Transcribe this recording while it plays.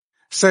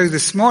So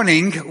this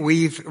morning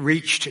we've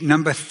reached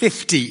number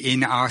 50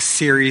 in our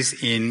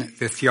series in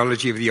the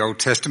theology of the Old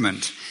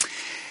Testament.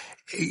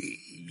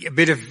 A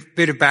bit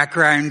of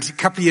background. A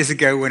couple of years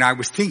ago when I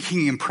was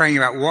thinking and praying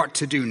about what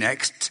to do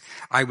next,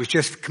 I was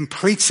just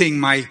completing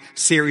my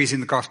series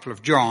in the Gospel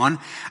of John,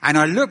 and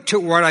I looked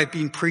at what I've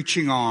been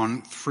preaching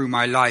on through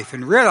my life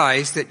and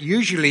realized that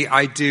usually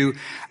I do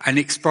an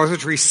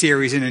expository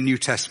series in a New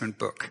Testament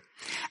book.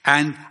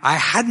 And I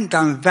hadn't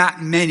done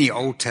that many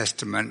Old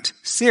Testament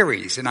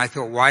series. And I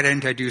thought, why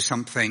don't I do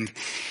something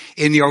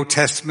in the Old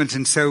Testament?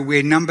 And so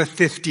we're number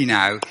 50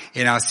 now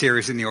in our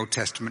series in the Old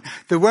Testament.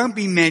 There won't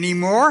be many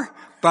more,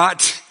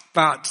 but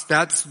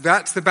that's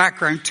the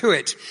background to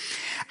it.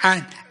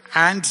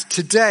 And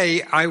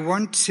today I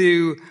want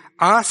to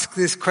ask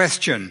this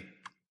question.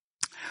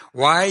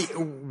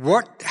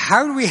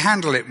 How do we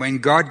handle it when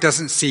God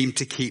doesn't seem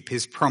to keep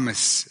his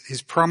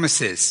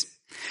promises?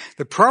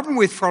 The problem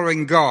with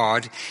following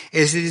God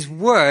is that his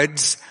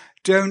words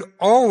don't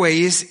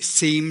always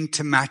seem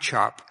to match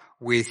up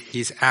with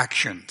his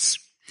actions.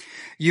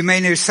 You may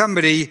know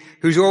somebody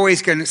who's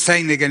always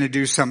saying they're going to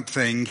do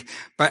something,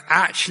 but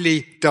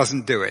actually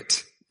doesn't do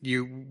it.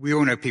 We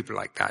all know people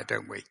like that,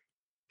 don't we?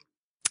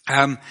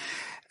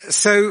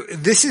 So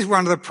this is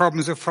one of the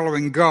problems of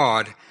following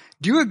God.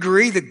 Do you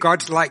agree that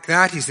God's like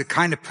that? He's the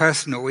kind of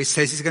person who always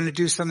says he's going to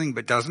do something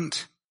but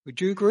doesn't. Would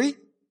you agree?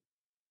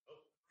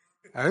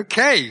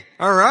 Okay,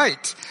 all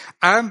right.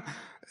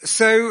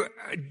 So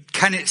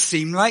can it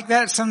seem like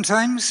that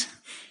sometimes?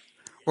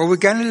 Well, we're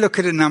going to look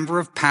at a number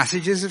of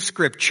passages of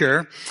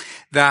Scripture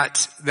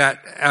that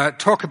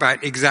talk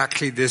about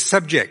exactly this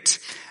subject.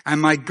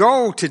 And my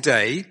goal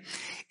today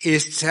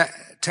is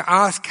to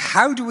ask,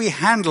 how do we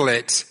handle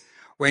it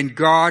when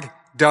God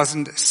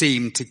doesn't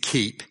seem to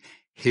keep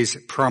his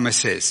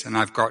promises? And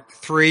I've got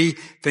 3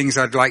 things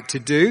I'd like to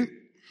do.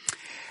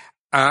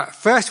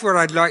 First of all,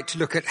 I'd like to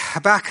look at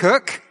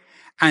Habakkuk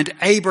and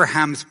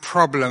Abraham's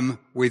problem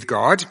with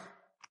God.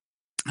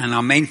 And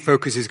our main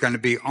focus is going to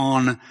be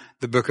on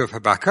the book of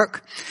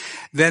Habakkuk.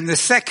 Then the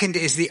second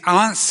is the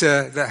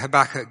answer that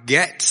Habakkuk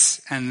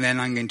gets. And then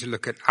I'm going to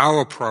look at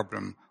our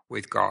problem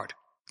with God.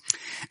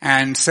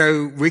 And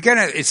so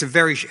Habakkuk is a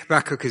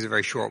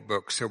very short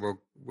book. So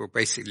we'll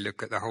basically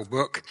look at the whole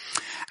book.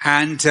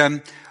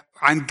 And,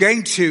 I'm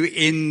going to,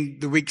 in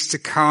the weeks to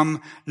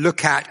come,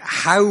 look at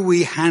how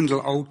we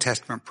handle Old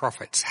Testament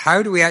prophets.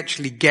 How do we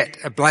actually get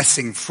a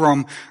blessing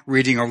from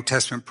reading Old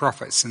Testament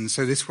prophets? And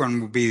so this one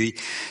will be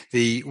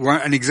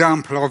an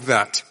example of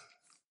that.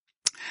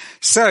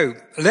 So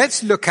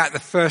let's look at the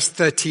first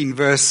 13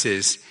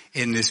 verses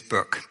in this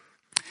book.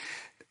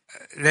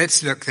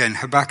 Let's look then,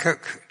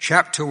 Habakkuk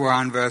chapter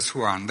 1, verse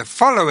 1. The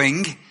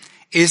following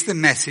is the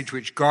message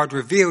which God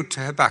revealed to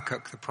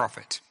Habakkuk the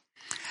prophet.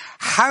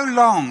 How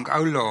long,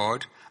 O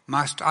Lord,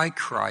 must I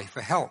cry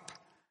for help?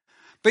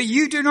 But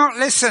you do not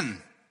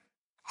listen.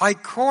 I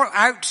call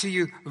out to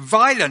you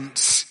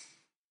violence,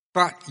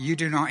 but you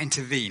do not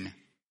intervene.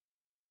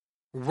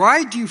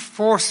 Why do you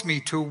force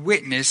me to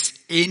witness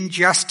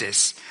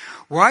injustice?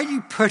 Why do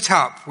you put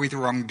up with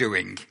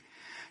wrongdoing?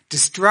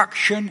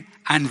 Destruction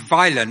and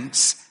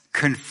violence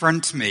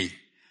confront me.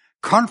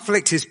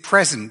 Conflict is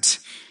present,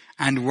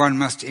 and one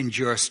must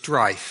endure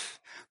strife.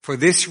 For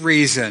this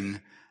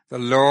reason, the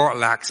law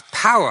lacks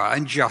power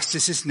and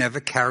justice is never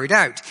carried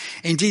out.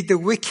 Indeed, the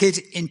wicked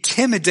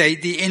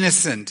intimidate the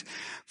innocent.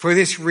 For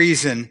this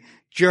reason,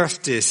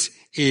 justice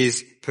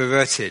is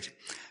perverted.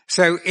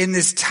 So in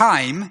this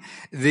time,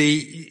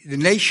 the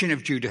nation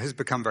of Judah has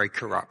become very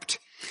corrupt.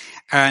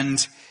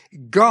 And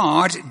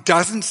God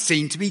doesn't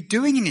seem to be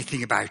doing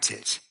anything about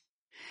it.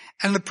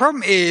 And the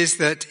problem is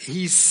that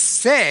he's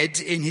said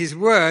in his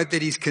word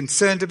that he's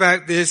concerned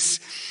about this.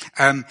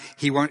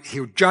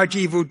 He'll judge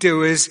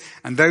evildoers,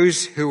 and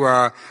those who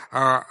are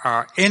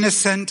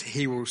innocent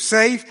he will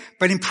save.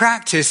 But in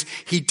practice,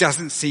 he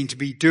doesn't seem to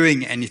be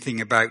doing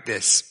anything about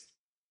this.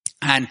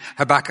 And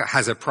Habakkuk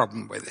has a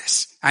problem with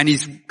this. And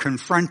he's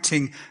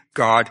confronting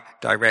God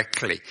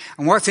directly.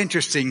 And what's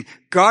interesting,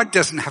 God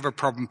doesn't have a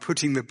problem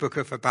putting the book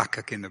of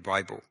Habakkuk in the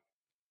Bible.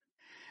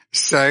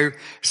 So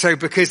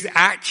because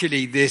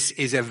actually this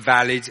is a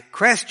valid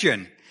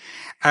question.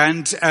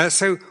 And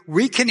so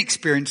we can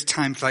experience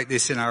times like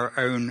this in our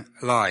own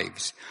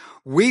lives.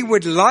 We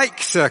would like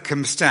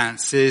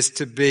circumstances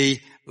to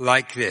be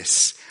like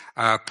this.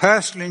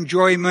 Personal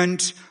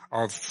enjoyment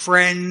of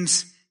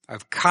friends,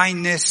 of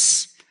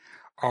kindness,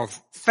 of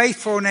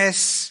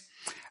faithfulness,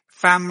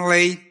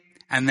 family,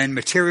 and then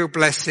material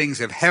blessings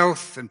of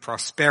health and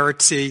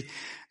prosperity,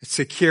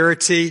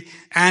 security,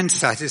 and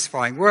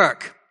satisfying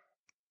work.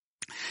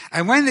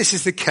 And when this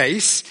is the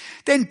case,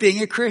 then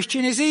being a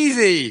Christian is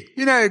easy.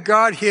 You know,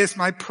 God hears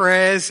my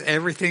prayers,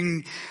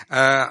 everything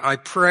I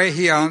pray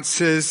he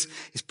answers,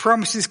 his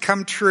promises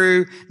come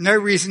true, no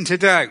reason to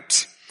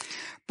doubt.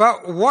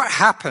 But what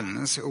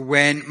happens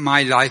when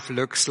my life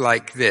looks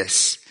like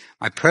this?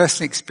 My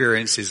personal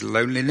experience is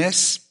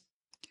loneliness,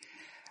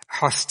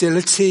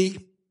 hostility,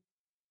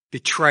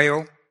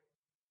 betrayal,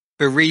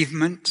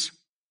 bereavement,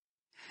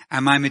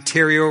 and my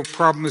material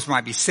problems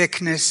might be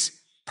sickness,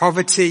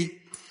 poverty,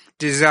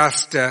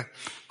 disaster,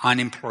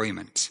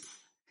 unemployment.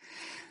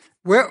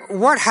 Well,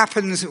 what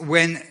happens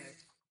when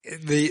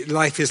the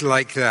life is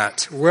like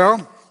that?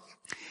 Well,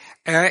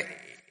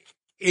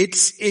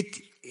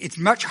 it's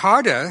much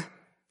harder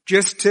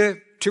just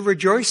to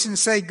rejoice and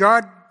say,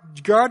 God,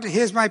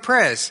 here's my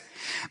prayers.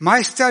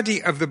 My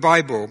study of the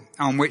Bible,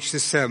 on which the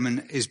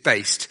sermon is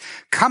based,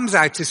 comes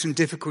out of some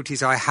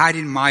difficulties I had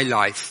in my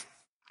life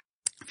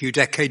a few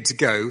decades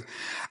ago,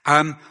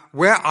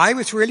 where I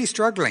was really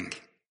struggling.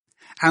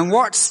 And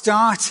what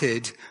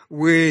started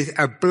with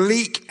a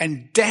bleak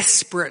and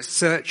desperate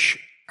search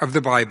of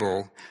the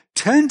Bible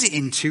turned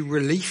into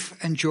relief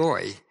and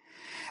joy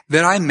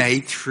that I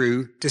made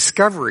through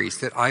discoveries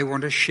that I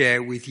want to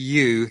share with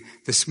you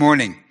this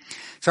morning.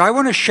 So I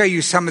want to show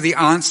you some of the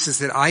answers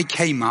that I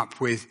came up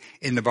with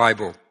in the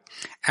Bible.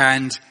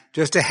 And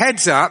just a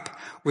heads up,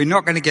 we're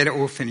not going to get it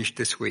all finished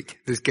this week.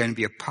 There's going to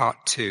be a part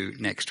 2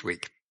 next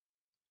week.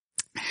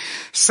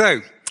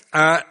 So,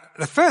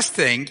 the first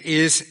thing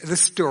is the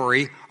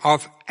story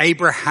of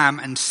Abraham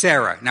and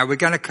Sarah. Now we're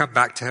going to come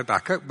back to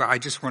Habakkuk, but I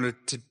just wanted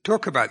to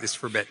talk about this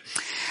for a bit.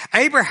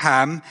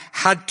 Abraham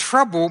had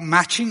trouble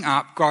matching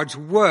up God's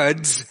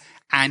words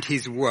and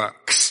his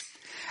works.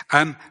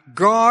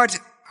 God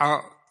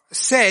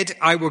said,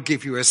 I will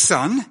give you a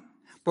son,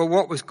 but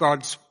what was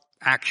God's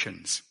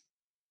actions?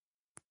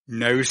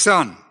 No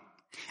son.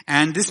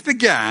 And this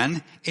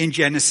began in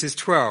Genesis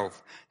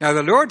 12. Now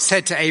the Lord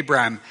said to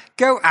Abraham,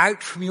 go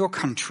out from your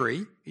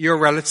country, your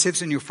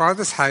relatives and your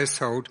father's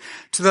household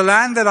to the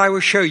land that I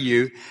will show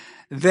you.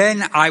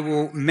 Then I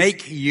will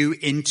make you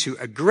into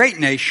a great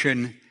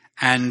nation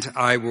and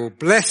I will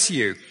bless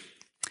you.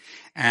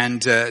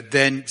 And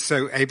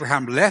so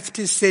Abraham left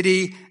his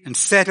city and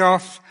set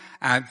off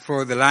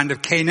for the land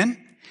of Canaan.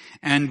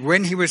 And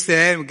when he was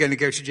there, we're going to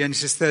go to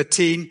Genesis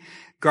 13,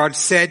 God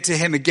said to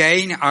him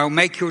again, I'll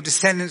make your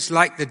descendants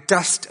like the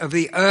dust of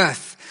the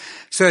earth,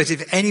 so that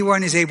if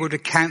anyone is able to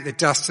count the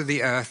dust of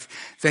the earth,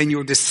 then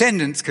your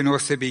descendants can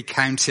also be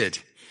counted.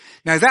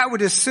 Now that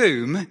would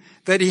assume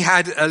that he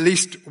had at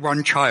least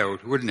one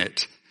child, wouldn't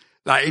it?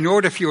 Like in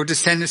order for your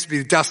descendants to be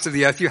the dust of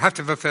the earth, you have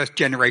to have a first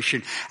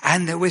generation.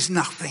 And there was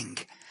nothing.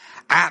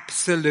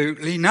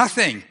 Absolutely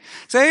nothing.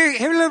 So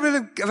here's a little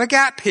bit of a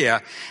gap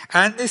here.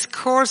 And this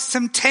caused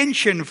some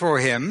tension for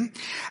him,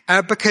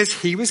 because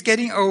he was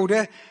getting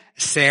older.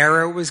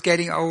 Sarah was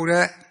getting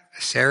older.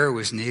 Sarah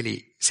was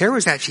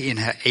actually in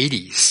her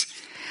 80s.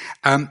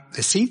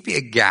 There seemed to be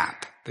a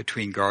gap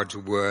between God's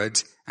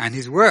words and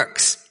his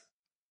works.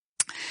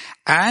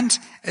 And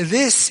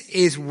this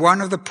is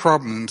one of the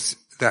problems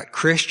that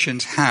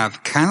Christians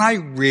have. Can I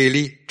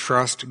really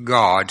trust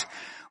God?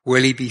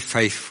 Will he be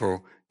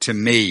faithful to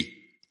me?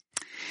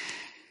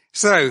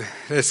 So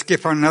let's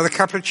skip on another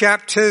couple of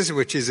chapters,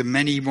 which is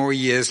many more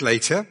years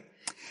later.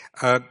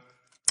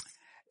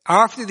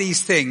 After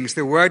these things,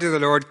 the word of the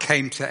Lord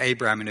came to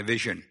Abraham in a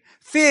vision.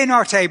 Fear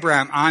not,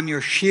 Abraham, I'm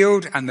your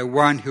shield and the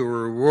one who will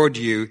reward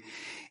you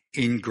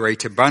in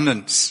great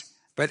abundance.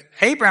 But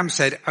Abraham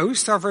said, O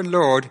sovereign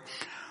Lord,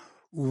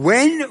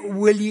 what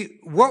will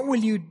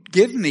you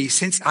give me,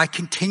 since I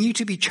continue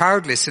to be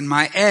childless and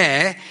my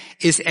heir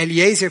is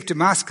Eliezer of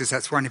Damascus?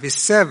 That's one of his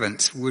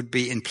servants, would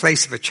be in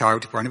place of a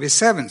child. One of his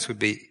servants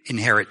would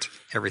inherit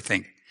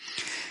everything.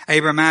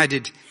 Abraham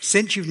added,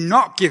 since you've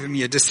not given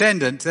me a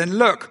descendant, then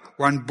look,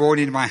 one born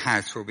in my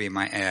house will be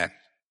my heir.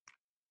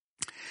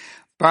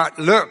 But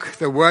look,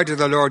 the word of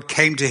the Lord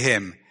came to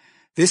him.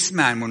 This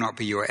man will not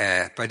be your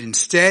heir, but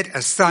instead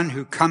a son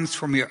who comes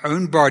from your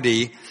own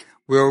body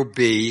will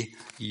be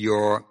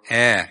your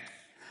heir.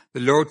 The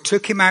Lord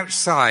took him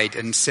outside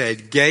and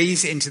said,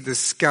 gaze into the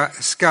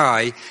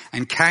sky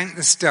and count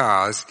the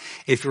stars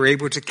if you're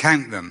able to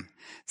count them.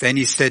 Then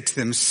he said to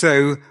them,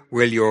 so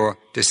will your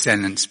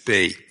descendants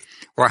be.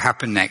 What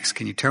happened next?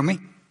 Can you tell me?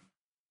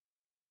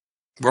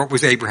 What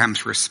was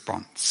Abraham's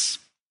response?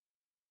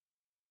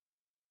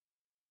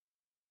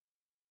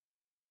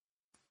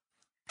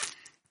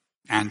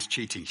 And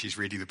cheating. She's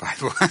reading the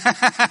Bible.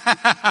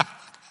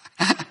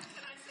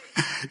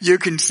 You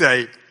can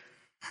say. And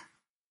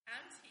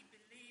he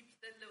believed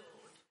the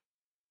Lord,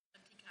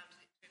 and he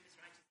counted it to him as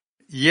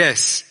righteousness.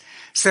 Yes.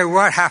 So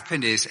what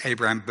happened is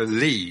Abraham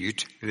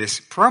believed this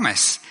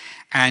promise,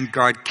 and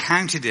God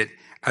counted it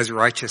as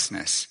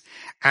righteousness.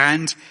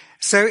 And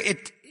so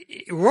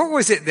what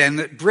was it then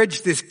that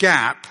bridged this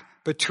gap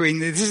between,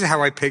 this is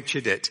how I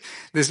pictured it.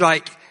 There's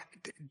like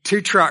two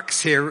trucks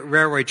here,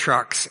 railway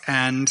trucks,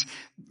 and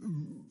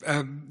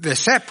they're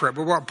separate,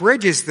 but what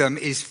bridges them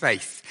is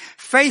faith.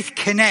 Faith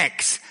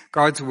connects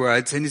God's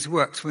words and his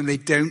works when they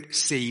don't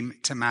seem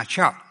to match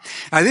up.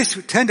 Now this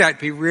turned out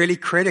to be really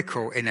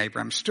critical in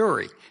Abraham's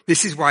story.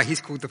 This is why he's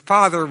called the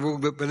father of all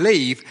that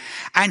believe,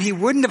 and he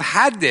wouldn't have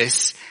had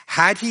this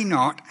had he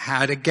not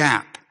had a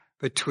gap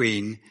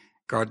between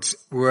God's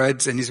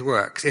words and his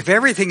works. If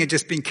everything had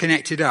just been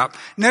connected up,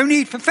 no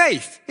need for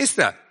faith, is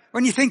there?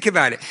 When you think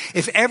about it,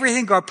 if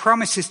everything God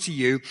promises to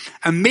you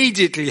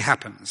immediately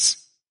happens,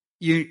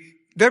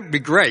 that would be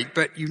great,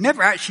 but you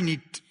never actually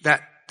need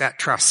that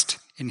trust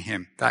in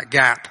him, that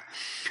gap.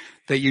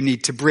 that you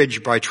need to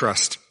bridge by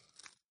trust.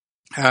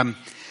 So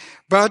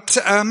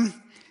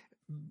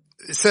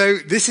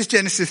this is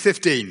Genesis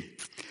 15.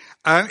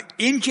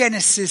 In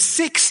Genesis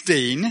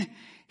 16,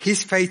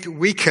 his faith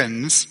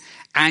weakens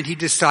and he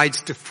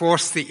decides to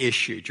force the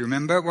issue. Do you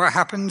remember what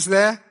happens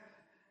there?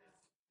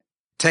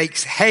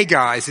 Takes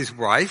Hagar as his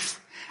wife,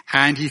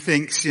 and he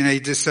thinks, he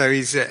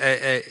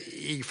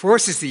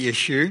forces the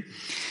issue.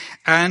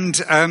 And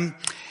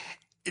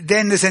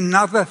then there's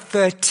another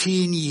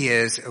 13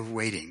 years of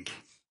waiting.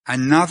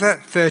 Another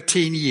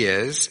 13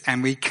 years,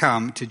 and we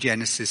come to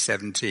Genesis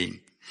 17.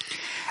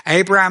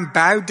 Abraham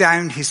bowed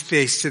down his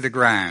face to the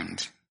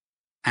ground,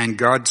 and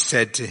God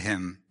said to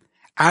him,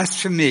 "As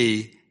for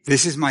me,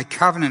 this is my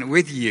covenant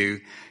with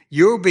you.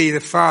 You'll be the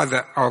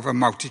father of a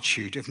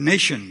multitude of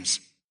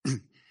nations.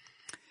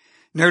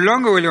 No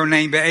longer will your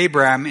name be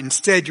Abraham.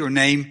 Instead, your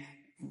name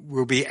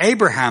will be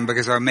Abraham,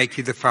 because I'll make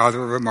you the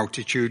father of a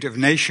multitude of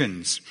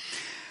nations.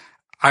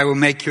 I will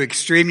make you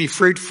extremely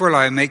fruitful.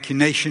 I will make you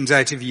nations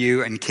out of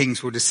you, and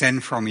kings will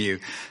descend from you."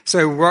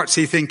 So what's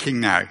he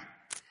thinking now?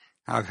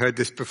 I've heard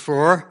this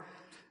before.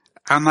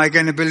 Am I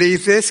going to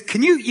believe this?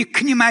 Can you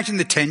imagine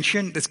the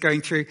tension that's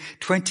going through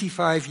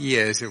 25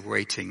 years of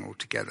waiting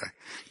altogether?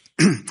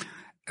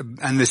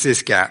 And there's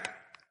this gap.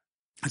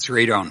 Let's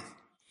read on.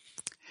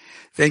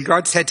 Then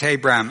God said to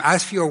Abraham,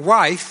 "As for your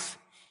wife,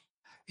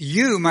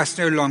 you must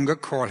no longer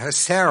call her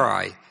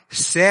Sarai.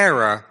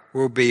 Sarah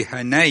will be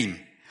her name.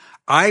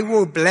 I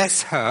will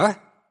bless her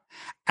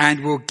and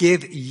will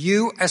give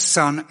you a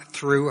son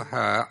through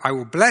her. I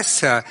will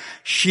bless her.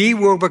 She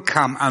will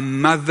become a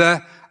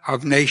mother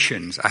of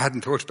nations." I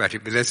hadn't thought about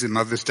it, but there's a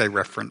Mother's Day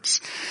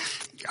reference.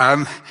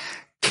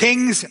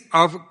 Kings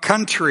of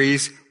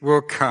countries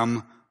will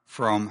come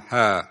from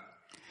her.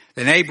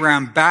 Then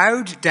Abraham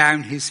bowed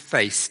down his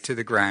face to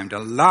the ground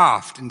and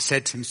laughed and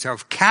said to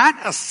himself, "Can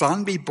a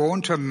son be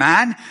born to a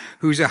man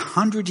who's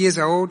 100 years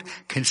old?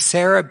 Can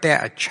Sarah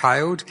bear a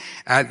child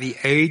at the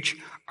age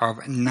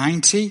of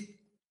 90?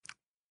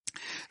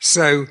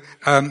 So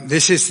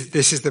this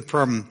is the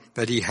problem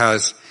that he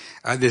has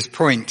at this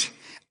point.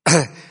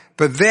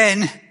 But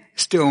then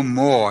still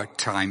more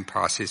time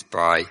passes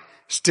by.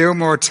 Still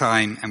more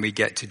time, and we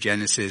get to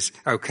Genesis.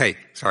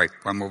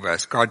 One more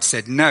verse. God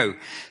said, "No,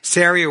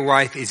 Sarah, your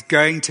wife, is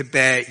going to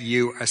bear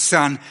you a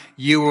son.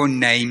 You will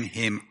name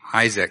him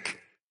Isaac."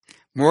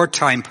 More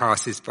time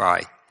passes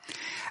by.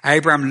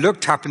 Abraham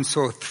looked up and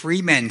saw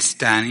 3 men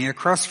standing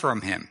across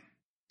from him.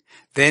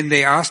 Then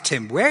they asked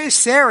him, "Where is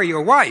Sarah,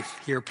 your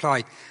wife?" He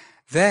replied,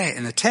 "There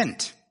in the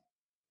tent."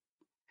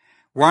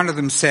 One of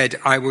them said,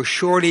 "I will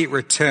surely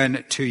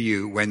return to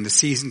you when the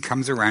season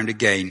comes around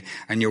again,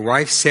 and your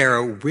wife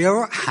Sarah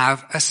will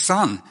have a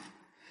son."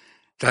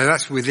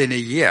 That's within a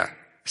year.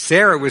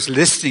 Sarah was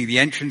listening at the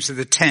entrance of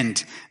the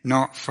tent,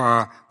 not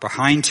far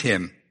behind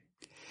him.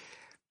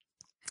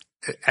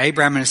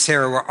 Abraham and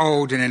Sarah were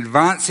old and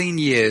advancing in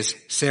years.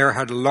 Sarah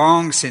had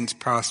long since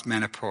passed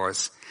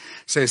menopause.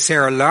 So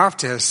Sarah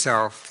laughed to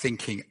herself,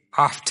 thinking,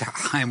 "After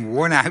I am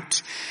worn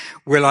out,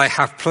 will I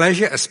have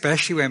pleasure,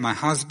 especially when my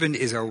husband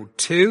is old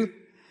too?"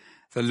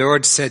 The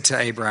Lord said to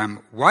Abraham,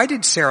 "Why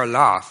did Sarah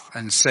laugh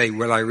and say,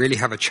 'Will I really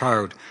have a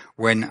child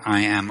when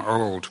I am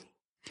old?'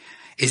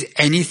 Is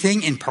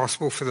anything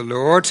impossible for the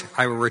Lord?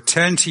 I will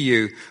return to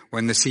you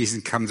when the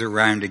season comes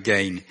around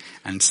again,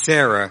 and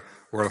Sarah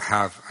will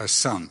have a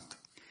son."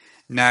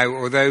 Now,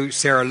 although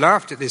Sarah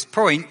laughed at this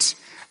point,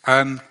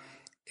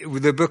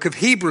 the book of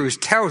Hebrews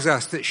tells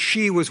us that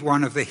she was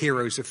one of the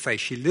heroes of faith.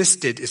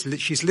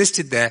 She's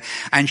listed there,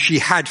 and she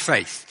had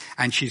faith,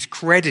 and she's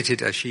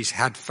credited as she's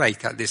had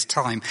faith at this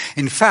time.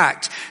 In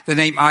fact, the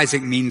name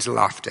Isaac means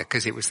laughter,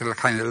 because it was the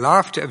kind of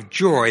laughter of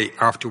joy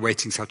after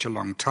waiting such a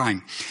long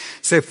time.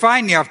 So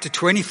finally, after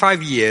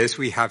 25 years,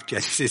 we have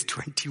Genesis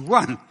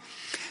 21.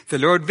 The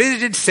Lord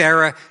visited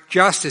Sarah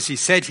just as he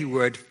said he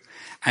would,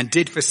 and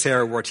did for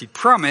Sarah what he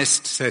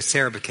promised. So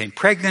Sarah became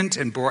pregnant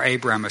and bore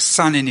Abraham a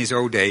son in his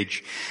old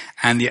age.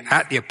 And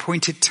at the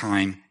appointed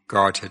time,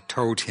 God had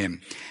told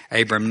him.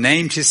 Abraham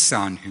named his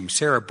son, whom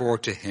Sarah bore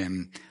to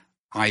him,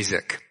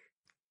 Isaac.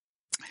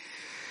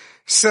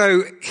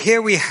 So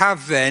here we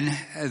have then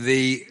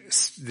the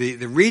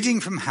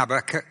reading from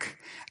Habakkuk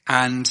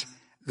and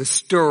the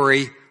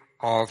story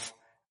of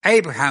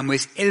Abraham,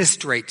 which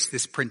illustrates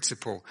this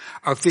principle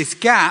of this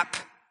gap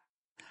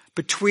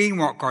between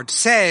what God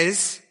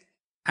says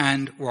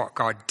and what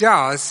God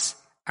does.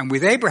 And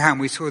with Abraham,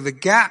 we saw the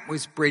gap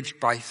was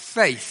bridged by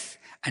faith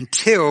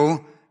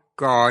until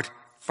God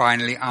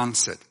finally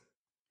answered.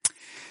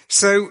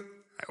 So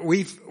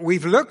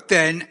we've looked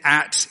then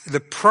at the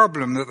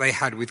problem that they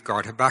had with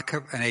God,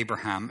 Habakkuk and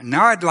Abraham.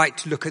 Now I'd like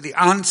to look at the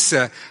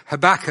answer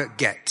Habakkuk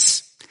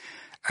gets.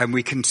 And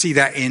we can see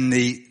that in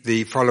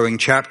the following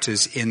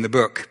chapters in the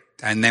book.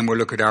 And then we'll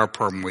look at our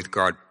problem with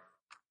God.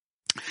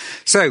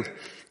 So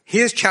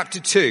here's chapter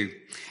 2.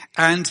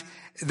 And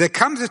there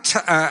comes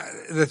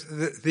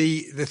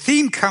the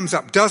theme comes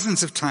up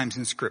dozens of times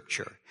in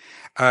Scripture,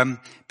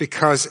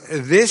 because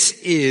this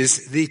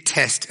is the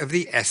test of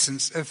the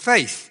essence of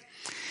faith.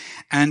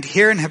 And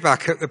here in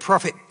Habakkuk, the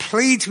prophet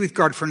pleads with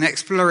God for an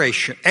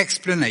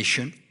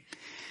explanation.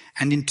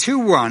 And in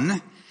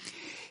 2:1,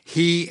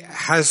 he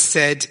has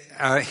said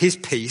his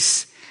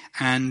piece,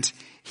 and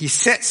he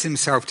sets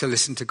himself to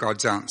listen to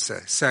God's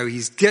answer. So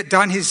he's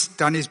done his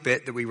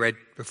bit that we read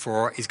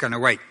before. He's going to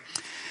wait.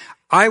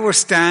 I will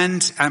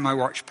stand at my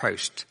watch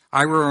post.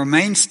 I will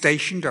remain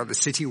stationed at the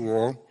city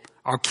wall.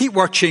 I'll keep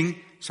watching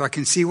so I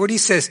can see what he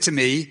says to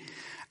me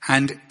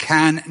and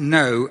can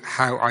know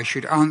how I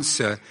should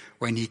answer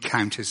when he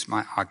counters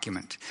my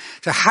argument.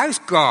 So how's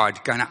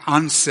God going to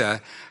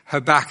answer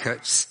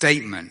Habakkuk's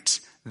statement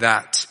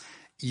that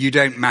you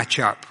don't match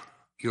up?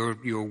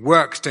 Your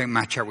works don't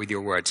match up with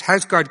your words.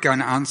 How's God going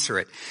to answer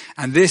it?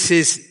 And this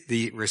is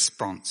the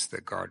response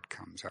that God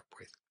comes up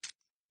with.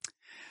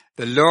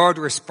 The Lord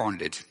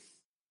responded,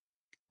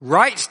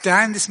 write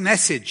down this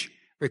message,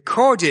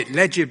 record it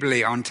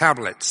legibly on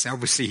tablets.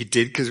 Obviously he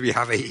did because we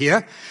have it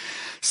here.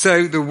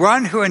 So the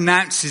one who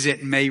announces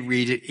it may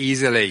read it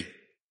easily.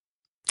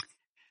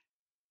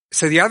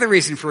 So the other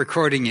reason for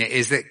recording it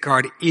is that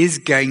God is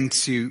going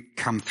to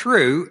come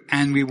through,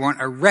 and we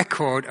want a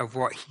record of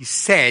what he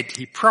said,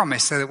 he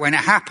promised, so that when it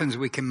happens,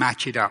 we can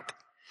match it up.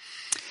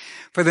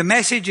 For the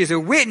message is a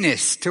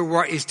witness to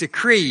what is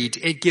decreed.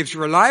 It gives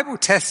reliable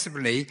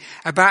testimony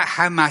about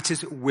how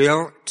matters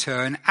will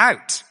turn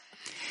out.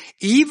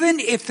 Even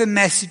if the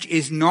message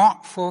is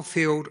not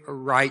fulfilled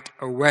right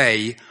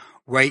away,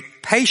 wait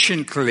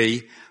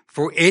patiently,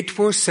 for it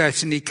will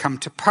certainly come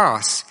to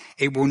pass.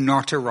 It will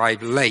not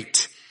arrive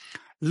late.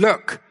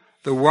 Look,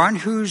 the one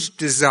whose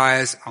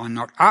desires are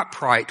not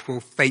upright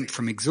will faint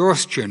from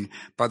exhaustion,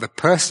 but the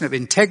person of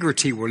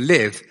integrity will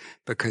live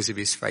because of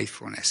his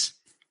faithfulness.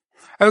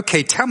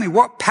 Okay, tell me,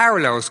 what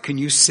parallels can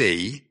you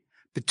see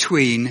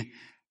between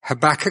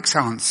Habakkuk's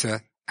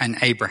answer and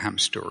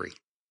Abraham's story?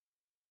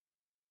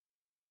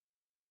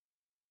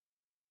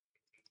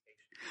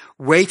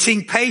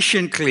 Waiting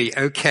patiently,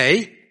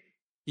 okay.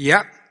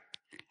 Yep.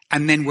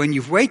 And then when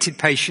you've waited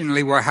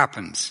patiently, what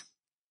happens?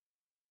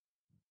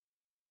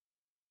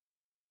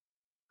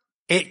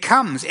 It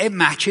comes, it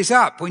matches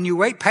up. When you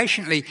wait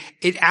patiently,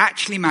 it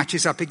actually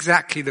matches up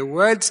exactly. The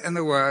words and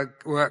the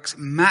works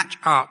match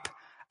up,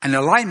 an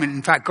alignment.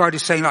 In fact, God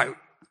is saying, like,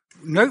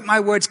 note my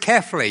words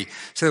carefully,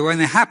 so that when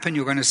they happen,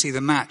 you're going to see the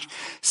match.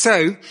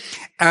 So,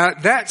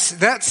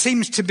 that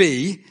seems to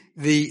be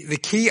the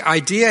key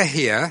idea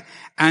here.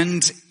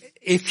 And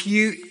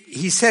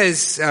he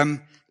says,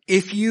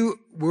 if you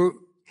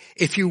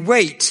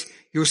wait,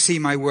 you'll see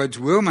my words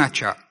will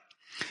match up.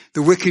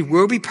 The wicked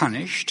will be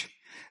punished.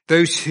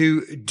 Those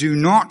who do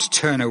not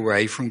turn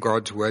away from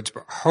God's words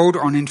but hold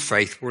on in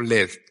faith will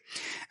live.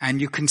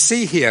 And you can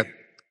see here,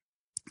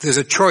 there's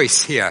a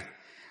choice here.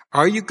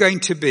 Are you going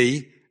to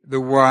be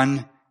the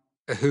one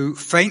who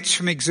faints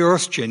from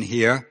exhaustion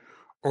here,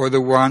 or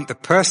the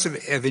person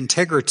of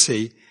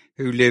integrity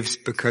who lives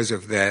because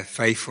of their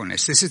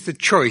faithfulness? This is the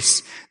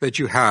choice that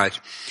you had.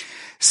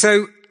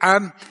 So,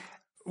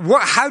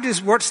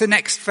 what's the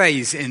next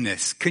phase in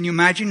this? Can you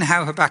imagine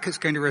how Habakkuk's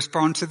going to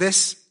respond to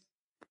this?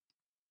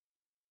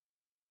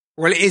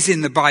 Well, it is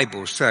in the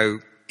Bible, so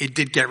it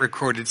did get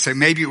recorded, so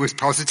maybe it was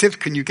positive.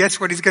 Can you guess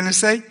what he's going to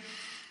say?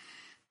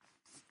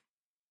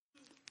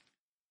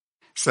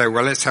 So,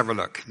 well, let's have a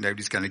look.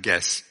 Nobody's going to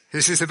guess.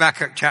 This is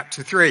Habakkuk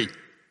chapter 3.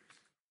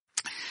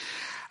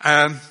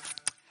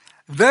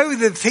 Though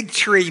the fig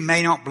tree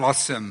may not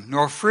blossom,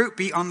 nor fruit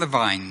be on the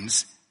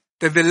vines,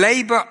 though the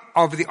labor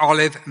of the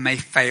olive may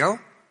fail,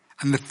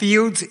 and the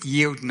fields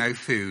yield no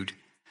food,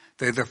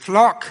 though the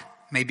flock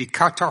may be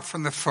cut off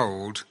from the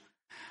fold,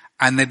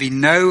 and there be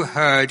no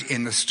herd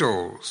in the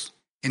stalls.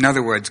 In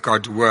other words,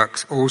 God's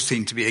works all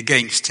seem to be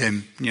against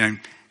him.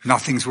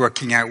 Nothing's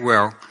working out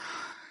well.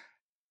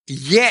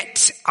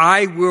 Yet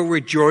I will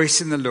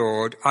rejoice in the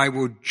Lord. I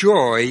will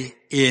joy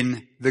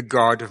in the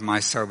God of my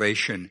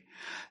salvation.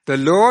 The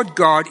Lord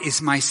God is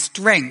my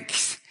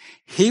strength.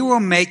 He will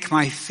make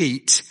my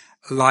feet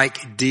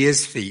like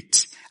deer's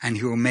feet, and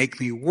he will make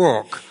me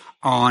walk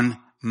on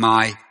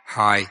my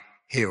high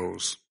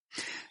hills.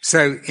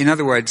 So, in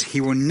other words, he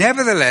will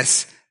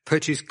nevertheless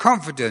put his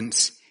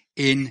confidence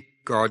in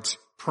God's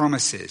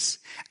promises.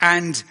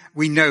 And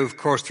we know, of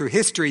course, through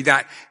history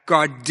that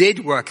God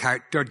did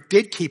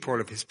keep all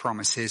of his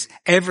promises.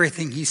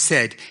 Everything he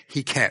said,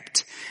 he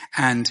kept.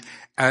 And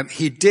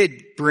he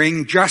did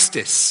bring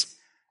justice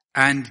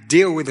and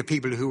deal with the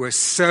people who were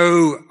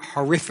so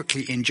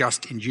horrifically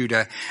unjust in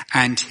Judah.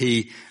 And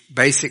the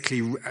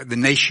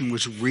nation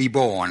was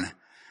reborn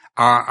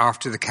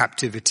after the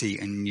captivity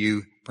and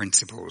new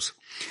principles.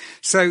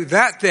 So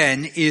that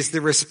then is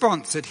the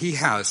response that he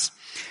has.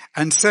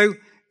 And so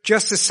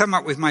just to sum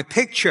up with my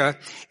picture,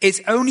 it's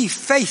only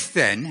faith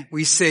then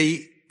we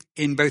see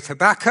in both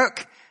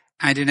Habakkuk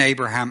and in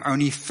Abraham,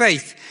 only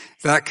faith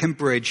that can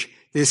bridge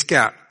this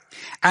gap.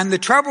 And the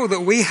trouble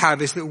that we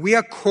have is that we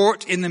are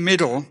caught in the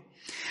middle,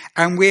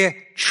 and we're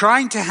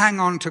trying to hang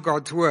on to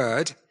God's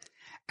word,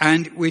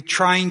 and we're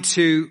trying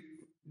to,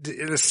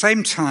 at the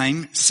same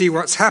time, see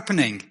what's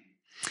happening.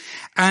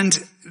 And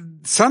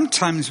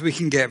sometimes we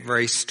can get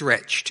very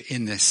stretched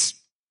in this.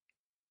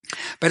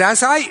 But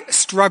as I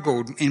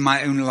struggled in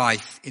my own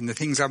life, in the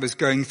things I was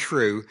going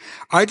through,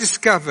 I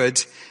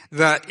discovered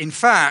that, in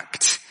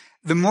fact,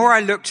 the more I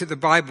looked at the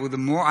Bible, the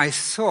more I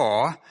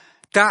saw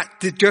that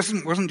it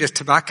wasn't just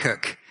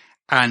Habakkuk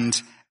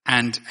and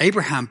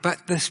Abraham,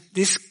 but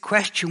this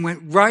question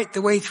went right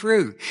the way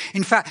through.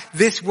 In fact,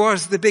 this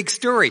was the big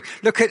story.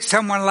 Look at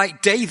someone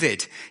like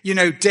David.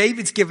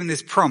 David's given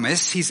this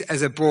promise. He's,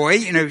 as a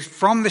boy,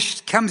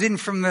 comes in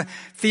from the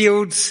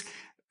fields,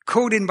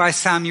 called in by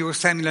Samuel.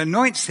 Samuel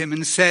anoints him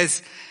and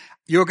says,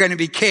 "You're going to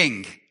be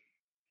king."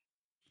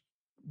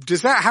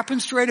 Does that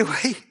happen straight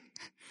away?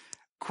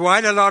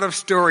 Quite a lot of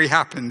story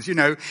happens.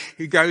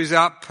 He goes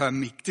up,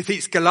 he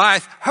defeats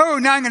Goliath. Oh,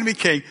 now I'm going to be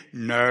king.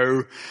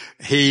 No,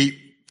 he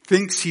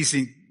thinks he's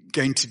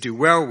going to do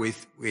well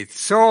with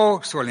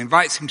Saul. Saul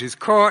invites him to his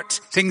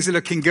court. Things are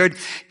looking good.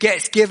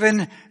 Gets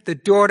given the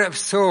daughter of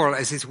Saul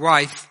as his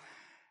wife.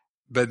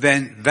 But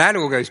then that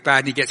all goes bad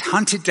and he gets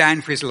hunted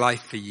down for his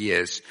life for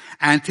years.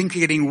 And things are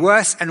getting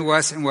worse and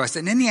worse and worse.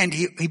 And in the end,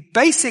 he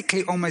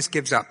basically almost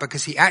gives up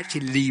because he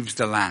actually leaves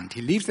the land.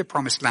 He leaves the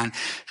promised land,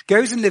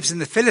 goes and lives in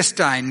the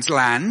Philistines'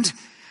 land,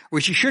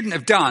 which he shouldn't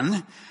have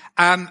done.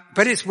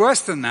 But it's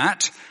worse than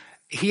that.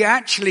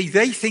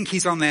 They think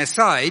he's on their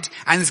side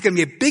and there's going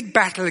to be a big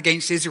battle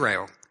against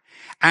Israel.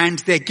 And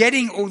they're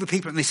getting all the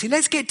people and they say,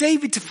 "Let's get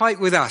David to fight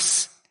with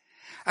us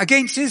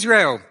against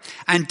Israel."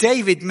 And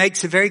David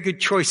makes a very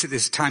good choice at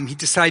this time. He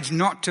decides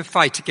not to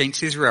fight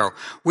against Israel,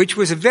 which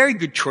was a very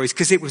good choice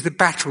because it was the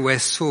battle where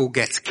Saul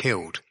gets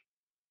killed.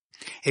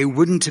 It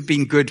wouldn't have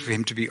been good for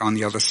him to be on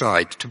the other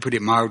side, to put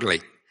it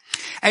mildly.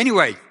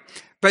 Anyway,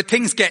 but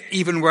things get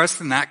even worse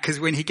than that because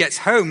when he gets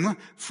home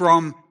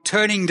from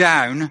turning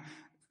down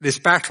this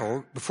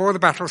battle, before the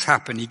battles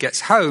happen, he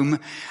gets home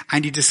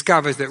and he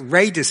discovers that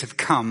raiders have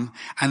come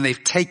and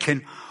they've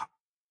taken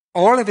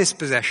all of his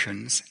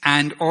possessions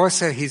and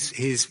also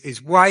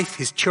his wife,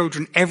 his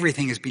children,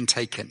 everything has been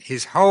taken.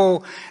 His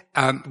whole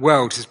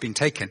world has been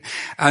taken.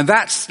 And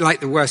that's like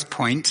the worst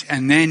point.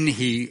 And then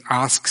he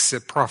asks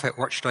the prophet,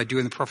 "What should I do?"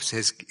 And the prophet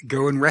says,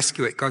 "Go and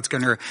rescue it. God's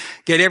going to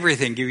get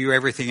everything, give you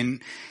everything."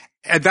 And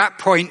at that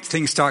point,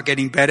 things start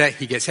getting better.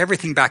 He gets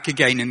everything back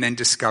again and then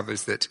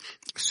discovers that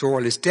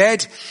Saul is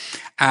dead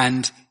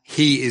and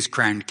he is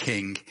crowned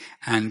king.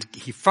 And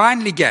he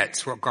finally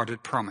gets what God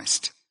had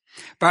promised.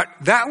 But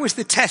that was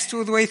the test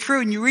all the way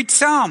through. And you read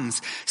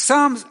Psalms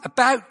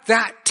about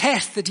that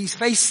test that he's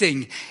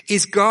facing.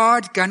 Is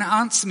God going to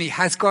answer me?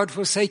 Has God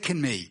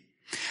forsaken me?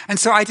 And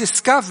so I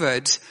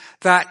discovered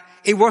that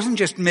it wasn't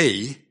just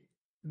me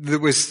that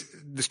was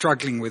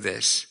struggling with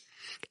this.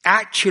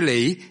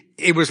 Actually,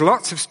 it was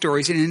lots of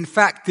stories. And in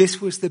fact,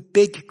 this was the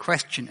big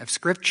question of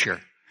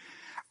Scripture.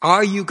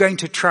 Are you going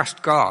to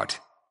trust God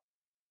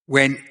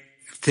when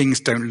things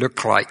don't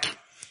look like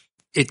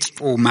it's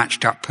all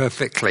matched up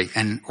perfectly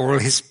and all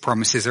his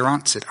promises are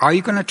answered? Are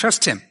you going to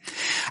trust him?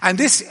 And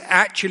this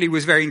actually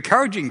was very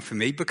encouraging for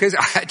me because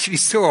I actually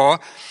saw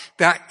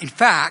that, in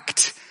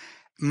fact,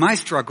 my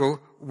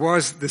struggle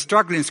was the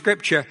struggle in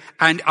Scripture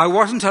and I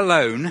wasn't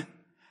alone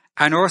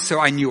and also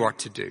I knew what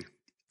to do.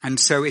 And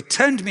so it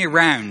turned me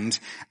around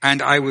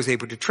and I was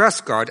able to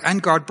trust God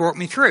and God brought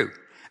me through.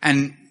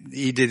 And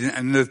he did,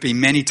 and there have been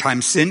many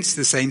times since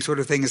the same sort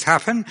of thing has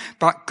happened,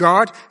 but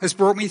God has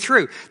brought me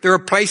through. There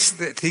are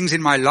things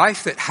in my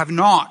life that have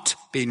not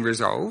been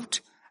resolved,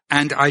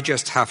 and I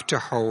just have to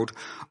hold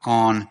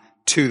on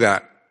to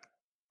that.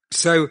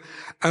 So,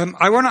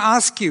 I want to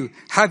ask you,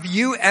 have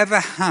you ever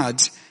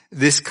had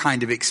this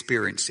kind of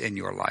experience in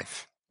your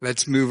life?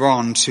 Let's move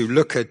on to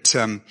look at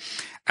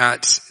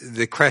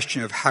the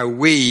question of how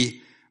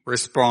we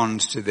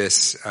respond to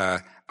this,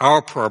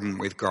 our problem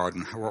with God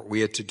and what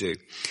we are to do.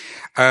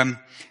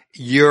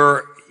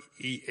 You're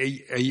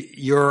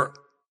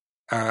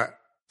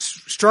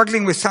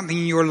struggling with something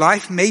in your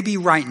life. Maybe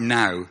right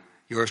now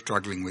you're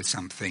struggling with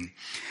something.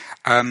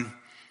 And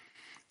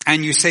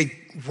you say,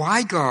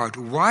 "Why, God?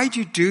 Why do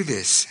you do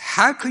this?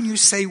 How can you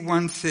say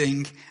one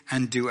thing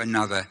and do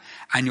another?"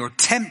 And you're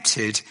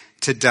tempted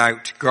to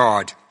doubt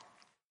God.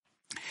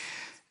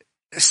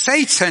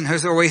 Satan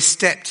has always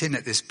stepped in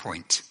at this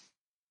point.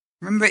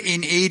 Remember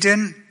in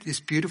Eden,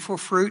 this beautiful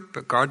fruit,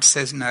 but God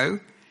says no.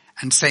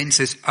 And Satan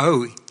says,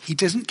 "Oh, he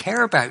doesn't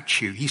care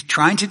about you. He's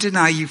trying to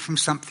deny you from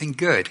something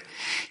good."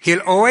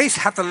 He'll always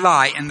have the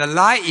lie, and the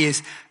lie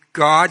is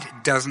God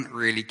doesn't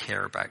really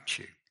care about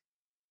you.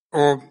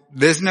 Or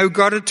there's no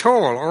God at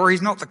all, or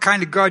he's not the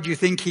kind of God you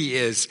think he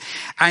is.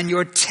 And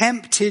you're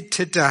tempted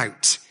to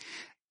doubt.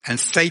 And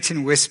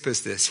Satan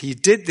whispers this. He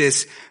did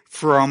this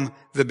from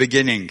the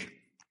beginning.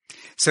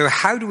 So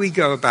how do we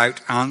go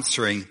about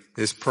answering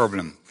this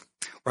problem?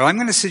 Well, I'm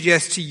going to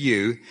suggest to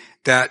you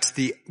that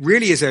there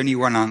really is only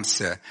one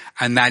answer,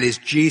 and that is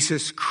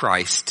Jesus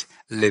Christ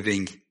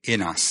living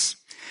in us.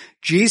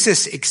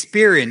 Jesus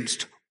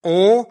experienced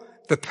all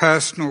the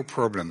personal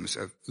problems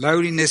of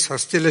loneliness,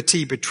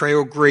 hostility,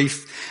 betrayal,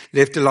 grief,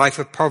 lived a life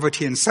of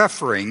poverty and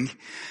suffering,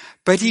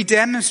 but he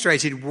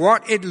demonstrated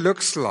what it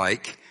looks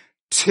like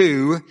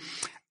to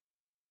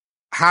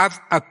have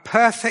a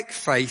perfect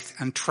faith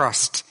and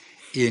trust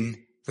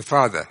in the the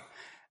Father.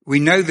 We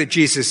know that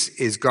Jesus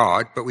is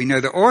God, but we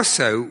know that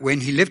also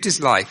when he lived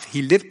his life,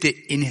 he lived it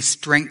in his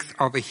strength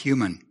of a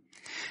human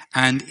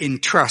and in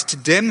trust to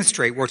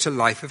demonstrate what a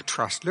life of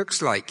trust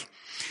looks like.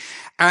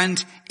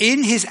 And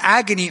in his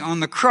agony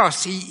on the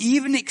cross, he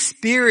even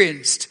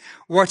experienced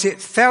what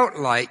it felt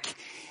like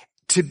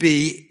to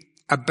be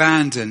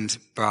abandoned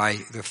by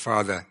the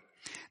Father.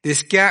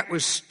 This gap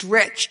was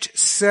stretched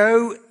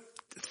so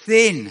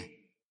thin,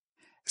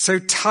 so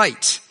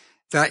tight,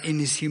 that in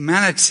his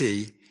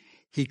humanity,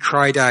 he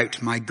cried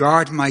out, my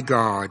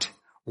God,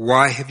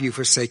 why have you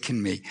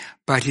forsaken me?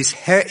 But his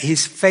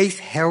faith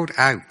held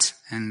out,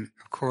 and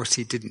of course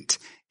he didn't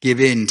give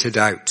in to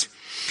doubt.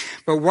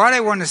 But what I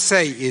want to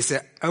say is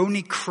that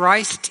only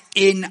Christ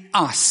in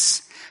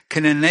us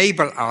can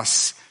enable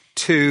us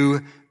to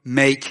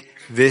make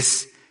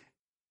this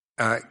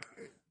a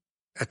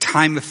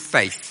time of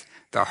faith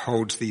that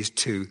holds these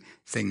two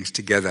things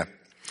together.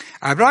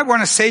 But I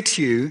want to say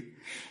to you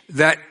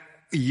that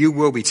you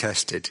will be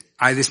tested.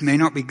 This may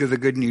not be the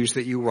good news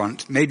that you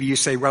want. Maybe you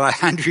say, well,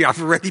 Andrew,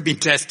 I've already been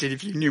tested.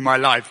 If you knew my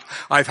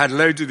life, I've had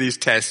loads of these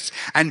tests.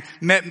 And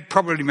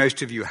probably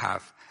most of you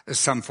have,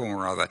 some form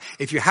or other.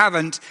 If you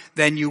haven't,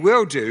 then you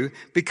will do,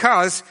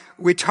 because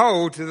we're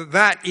told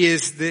that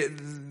is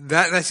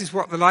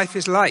what the life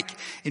is like.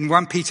 In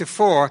 1 Peter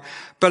 4,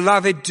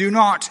 beloved, do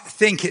not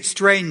think it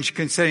strange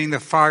concerning the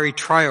fiery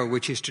trial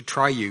which is to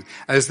try you,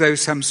 as though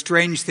some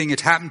strange thing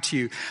had happened to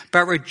you,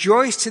 but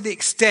rejoice to the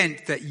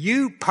extent that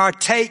you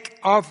partake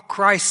of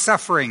Christ's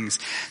sufferings,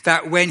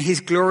 that when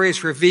his glory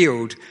is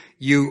revealed,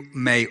 you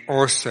may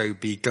also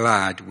be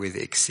glad with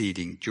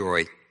exceeding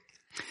joy.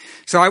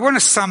 So I want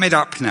to sum it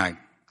up now.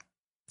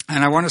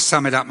 And I want to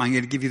sum it up. I'm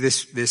going to give you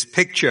this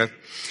picture.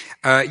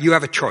 You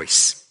have a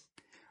choice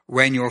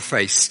when you're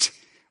faced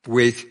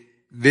with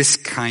this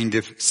kind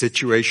of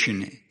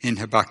situation in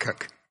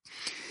Habakkuk.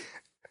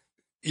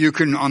 You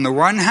can, on the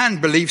one hand,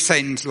 believe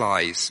Satan's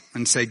lies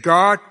and say,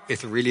 God,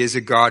 if there really is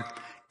a God,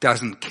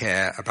 doesn't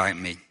care about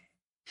me.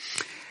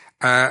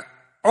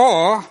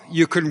 Or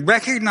you can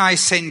recognize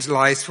Satan's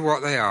lies for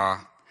what they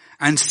are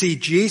and see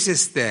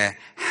Jesus there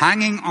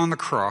hanging on the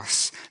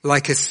cross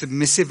like a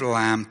submissive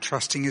lamb,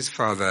 trusting his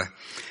Father,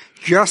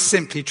 just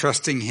simply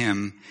trusting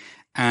him,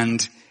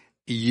 and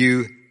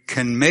you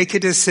can make a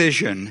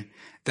decision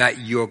that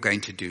you're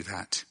going to do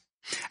that.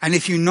 And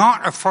if you're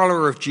not a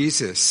follower of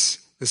Jesus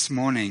this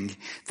morning,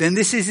 then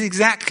this is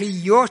exactly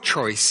your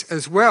choice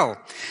as well.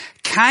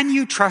 Can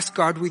you trust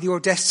God with your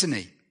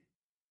destiny?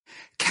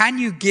 Can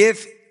you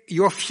give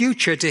your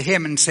future to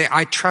him and say,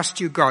 I trust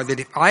you, God, that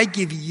if I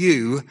give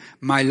you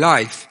my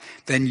life,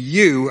 then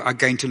you are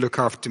going to look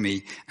after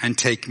me and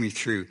take me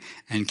through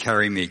and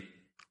carry me.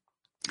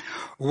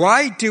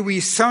 Why do we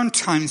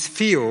sometimes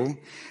feel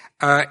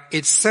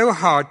it's so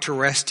hard to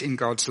rest in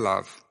God's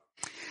love?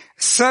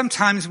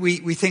 Sometimes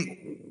we think,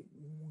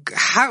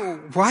 how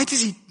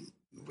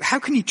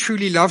can he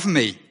truly love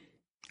me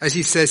as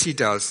he says he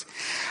does?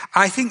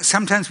 I think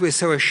sometimes we're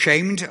so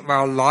ashamed of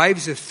our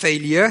lives of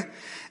failure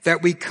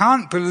that we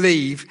can't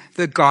believe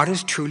that God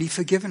has truly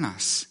forgiven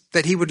us,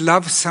 that he would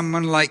love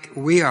someone like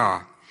we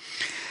are.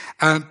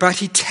 But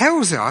he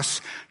tells us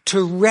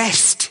to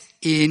rest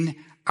in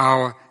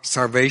our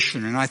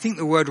salvation. And I think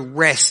the word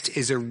rest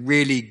is a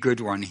really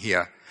good one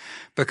here,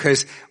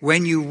 because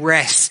when you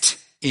rest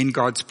in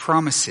God's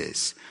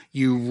promises,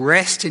 you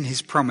rest in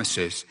his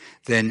promises,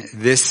 then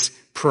this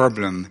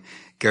problem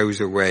goes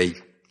away.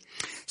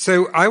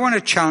 So I want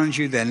to challenge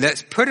you then.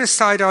 Let's put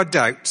aside our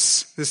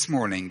doubts this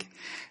morning.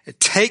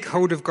 Take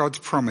hold of God's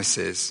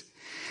promises.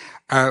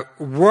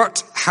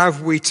 What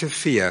have we to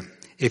fear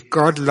if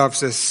God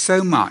loves us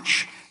so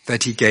much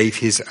that he gave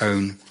his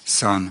own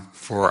Son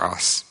for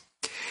us?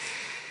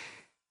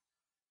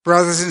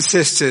 Brothers and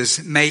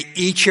sisters, may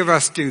each of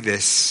us do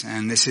this,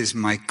 and this is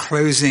my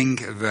closing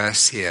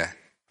verse here.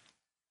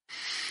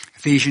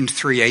 Ephesians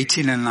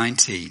 3:18 and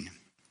 19.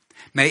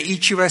 May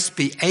each of us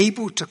be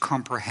able to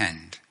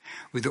comprehend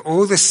with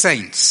all the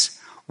saints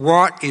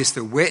what is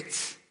the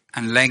width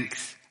and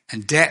length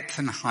and depth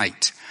and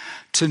height,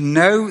 to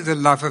know the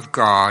love of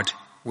God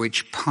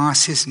which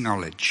passes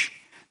knowledge,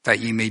 that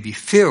you may be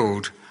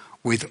filled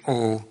with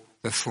all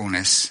the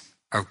fullness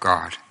of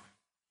God.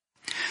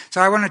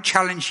 So I want to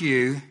challenge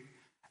you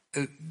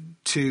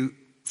to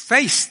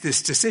face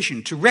this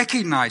decision, to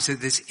recognize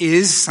that this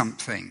is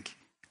something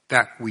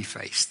that we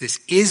face. This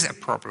is a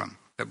problem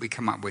that we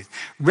come up with.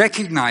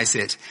 Recognize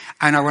it,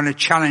 and I want to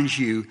challenge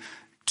you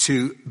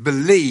to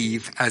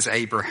believe as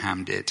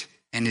Abraham did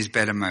in his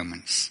better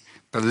moments.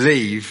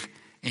 Believe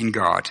in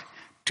God,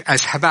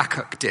 as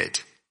Habakkuk did,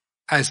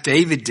 as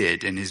David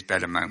did in his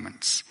better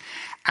moments,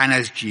 and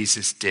as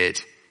Jesus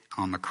did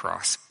on the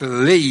cross.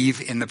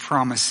 Believe in the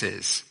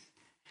promises,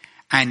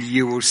 and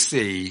you will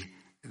see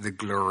the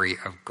glory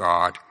of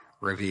God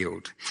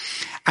revealed.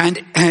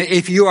 And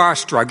if you are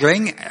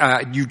struggling,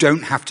 you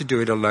don't have to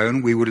do it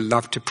alone. We would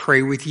love to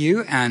pray with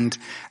you, and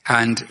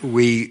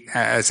we,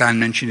 as Anne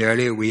mentioned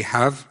earlier, we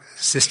have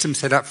system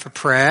set up for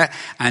prayer,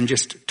 and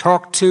just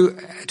talk to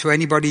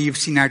anybody you've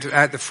seen out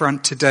at the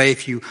front today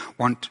if you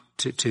want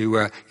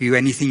you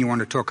anything you want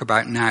to talk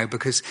about now,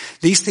 because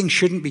these things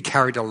shouldn't be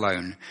carried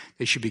alone.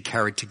 They should be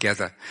carried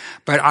together.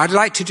 But I'd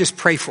like to just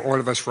pray for all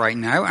of us right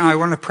now, and I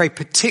want to pray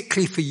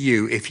particularly for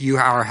you if you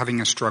are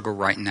having a struggle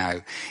right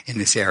now in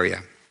this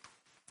area.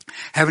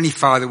 Heavenly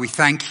Father, we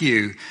thank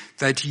you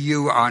that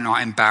you are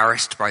not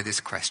embarrassed by this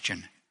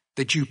question,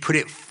 that you put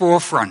it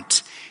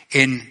forefront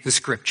in the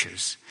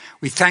scriptures.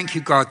 We thank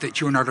you, God,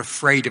 that you're not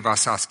afraid of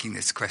us asking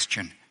this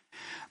question,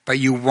 but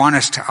you want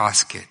us to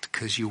ask it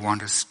because you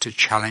want us to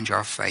challenge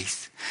our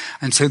faith.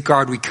 And so,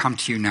 God, we come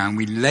to you now and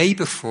we lay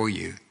before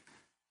you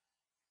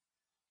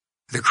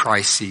the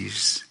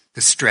crises,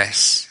 the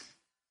stress,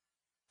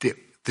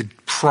 the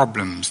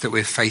problems that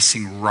we're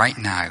facing right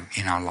now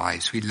in our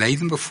lives. We lay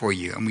them before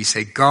you and we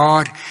say,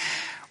 God,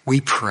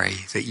 we pray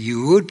that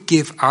you would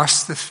give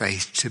us the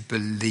faith to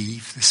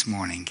believe this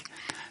morning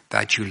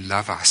that you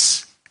love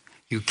us,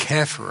 you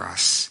care for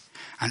us,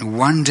 and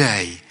one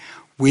day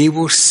we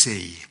will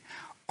see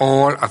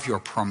all of your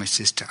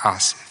promises to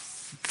us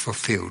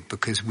fulfilled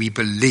because we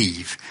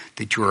believe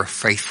that you're a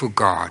faithful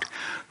God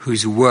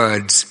whose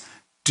words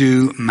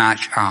do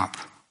match up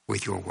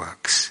with your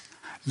works.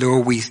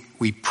 Lord,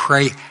 we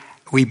pray,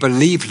 we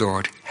believe,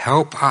 Lord,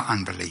 help our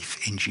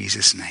unbelief in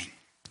Jesus' name.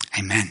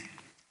 Amen.